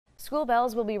School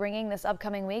bells will be ringing this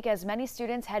upcoming week as many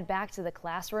students head back to the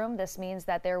classroom. This means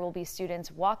that there will be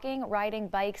students walking, riding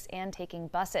bikes, and taking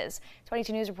buses.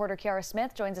 22 News reporter Kiara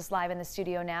Smith joins us live in the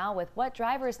studio now with what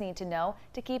drivers need to know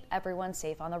to keep everyone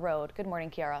safe on the road. Good morning,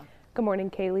 Kiara. Good morning,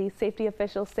 Kaylee. Safety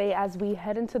officials say as we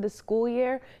head into the school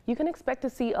year, you can expect to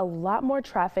see a lot more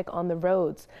traffic on the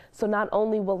roads. So not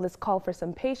only will this call for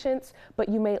some patience, but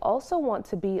you may also want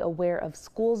to be aware of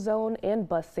school zone and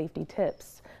bus safety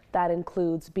tips. That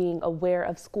includes being aware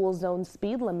of school zone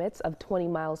speed limits of 20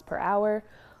 miles per hour,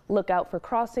 look out for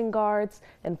crossing guards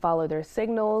and follow their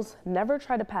signals, never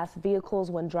try to pass vehicles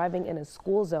when driving in a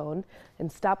school zone,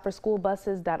 and stop for school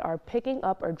buses that are picking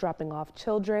up or dropping off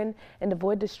children, and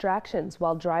avoid distractions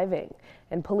while driving.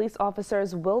 And police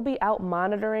officers will be out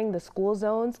monitoring the school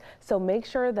zones, so make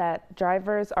sure that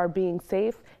drivers are being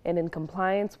safe and in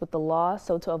compliance with the law.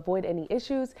 So to avoid any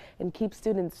issues and keep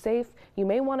students safe, you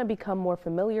may want to become more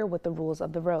familiar with the rules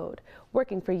of the road.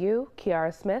 Working for you,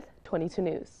 Kiara Smith, 22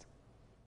 News.